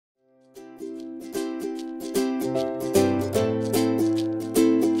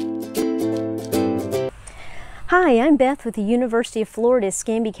Hi, I'm Beth with the University of Florida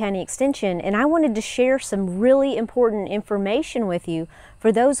Escambia County Extension, and I wanted to share some really important information with you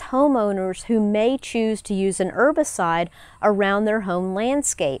for those homeowners who may choose to use an herbicide around their home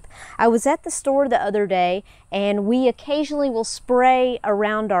landscape. I was at the store the other day, and we occasionally will spray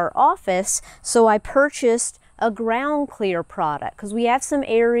around our office, so I purchased a ground clear product because we have some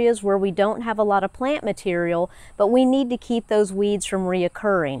areas where we don't have a lot of plant material, but we need to keep those weeds from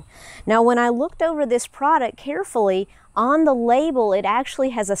reoccurring. Now, when I looked over this product carefully, on the label it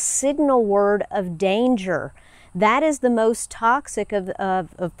actually has a signal word of danger. That is the most toxic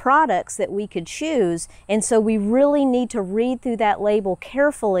of products that we could choose, and so we really need to read through that label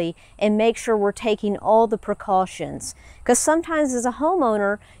carefully and make sure we're taking all the precautions. Because sometimes as a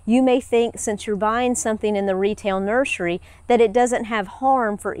homeowner, you may think, since you're buying something in the retail nursery, that it doesn't have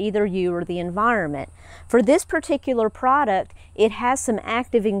harm for either you or the environment. For this particular product, it has some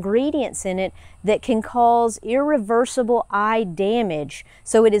active ingredients in it that can cause irreversible eye damage.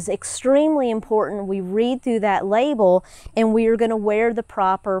 So it is extremely important we read through that label, and we are going to wear the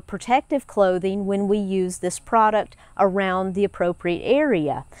proper protective clothing when we use this product around the appropriate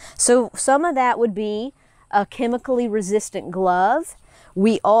area. So some of that would be a chemically resistant glove.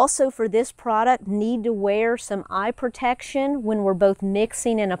 We also, for this product, need to wear some eye protection when we're both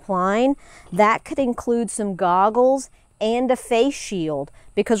mixing and applying. That could include some goggles and a face shield,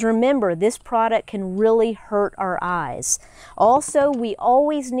 because remember, this product can really hurt our eyes. Also, we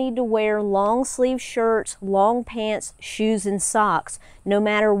always need to wear long sleeve shirts, long pants, shoes, and socks, no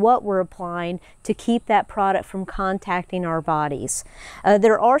matter what we're applying, to keep that product from contacting our bodies.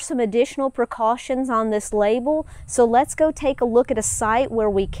 There are some additional precautions on this label, so let's go take a look at a site where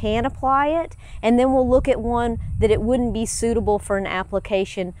we can apply it, and then we'll look at one that it wouldn't be suitable for an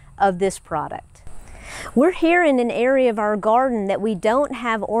application of this product. We're here in an area of our garden that we don't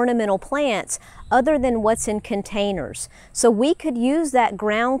have ornamental plants other than what's in containers. So we could use that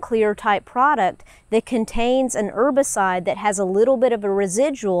ground clear type product that contains an herbicide that has a little bit of a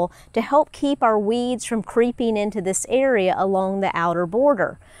residual to help keep our weeds from creeping into this area along the outer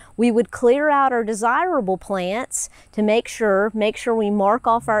border. We would clear out our desirable plants to make sure we mark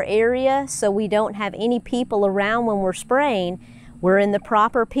off our area so we don't have any people around when we're spraying. We're in the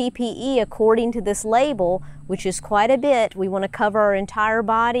proper PPE according to this label, which is quite a bit. We want to cover our entire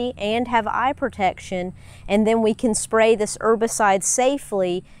body and have eye protection, and then we can spray this herbicide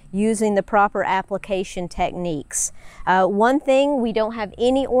safely using the proper application techniques. One thing, we don't have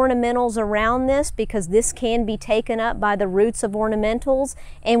any ornamentals around this because this can be taken up by the roots of ornamentals,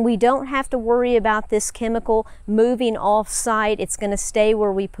 and we don't have to worry about this chemical moving off site. It's going to stay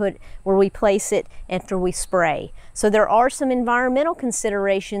where we place it after we spray. So there are some environmental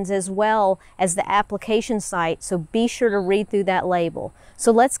considerations as well as the application site, so be sure to read through that label.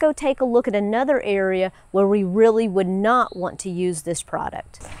 So let's go take a look at another area where we really would not want to use this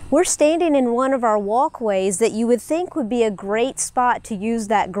product. We're standing in one of our walkways that you would think would be a great spot to use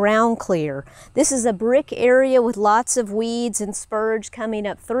that ground clear. This is a brick area with lots of weeds and spurge coming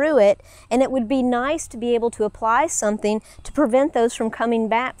up through it, and it would be nice to be able to apply something to prevent those from coming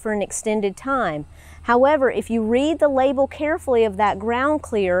back for an extended time. However, if you read the label carefully of that ground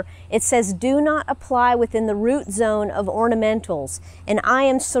clear, it says do not apply within the root zone of ornamentals, and I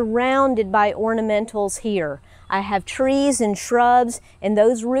am surrounded by ornamentals here. I have trees and shrubs, and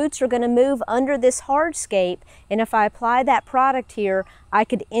those roots are going to move under this hardscape, and if I apply that product here, I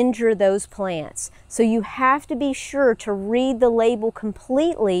could injure those plants. So you have to be sure to read the label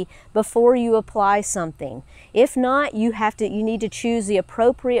completely before you apply something. If not, you need to choose the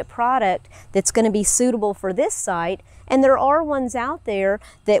appropriate product that's going to be suitable for this site, and there are ones out there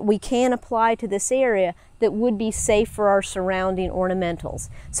that we can apply to this area that would be safe for our surrounding ornamentals.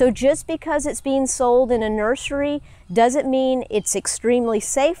 So just because it's being sold in a nursery doesn't mean it's extremely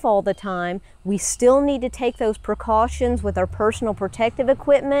safe all the time. We still need to take those precautions with our personal protective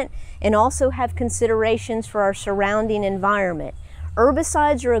equipment and also have considerations for our surrounding environment.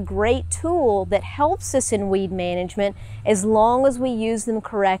 Herbicides are a great tool that helps us in weed management as long as we use them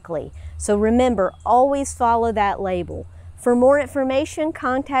correctly. So remember, always follow that label. For more information,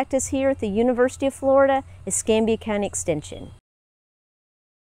 contact us here at the University of Florida, Escambia County Extension.